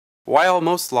While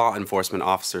most law enforcement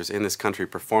officers in this country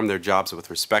perform their jobs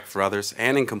with respect for others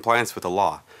and in compliance with the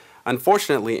law,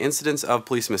 unfortunately incidents of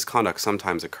police misconduct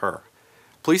sometimes occur.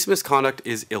 Police misconduct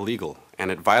is illegal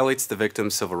and it violates the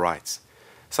victim's civil rights.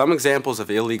 Some examples of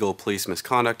illegal police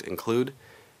misconduct include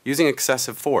using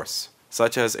excessive force,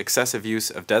 such as excessive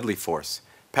use of deadly force,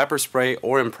 pepper spray,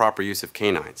 or improper use of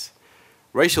canines;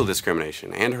 racial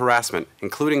discrimination and harassment,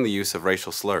 including the use of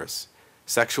racial slurs;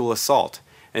 sexual assault;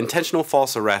 intentional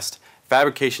false arrest,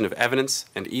 fabrication of evidence,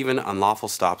 and even unlawful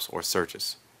stops or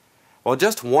searches. While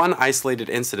just one isolated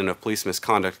incident of police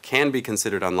misconduct can be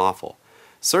considered unlawful,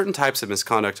 certain types of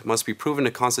misconduct must be proven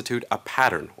to constitute a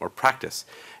pattern or practice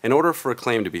in order for a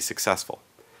claim to be successful.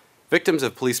 Victims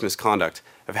of police misconduct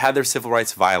have had their civil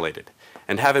rights violated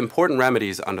and have important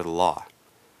remedies under the law.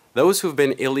 Those who have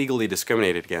been illegally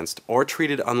discriminated against or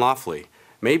treated unlawfully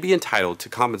may be entitled to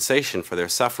compensation for their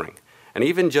suffering, and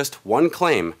even just one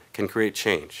claim can create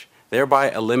change,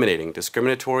 thereby eliminating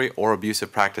discriminatory or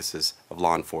abusive practices of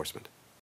law enforcement.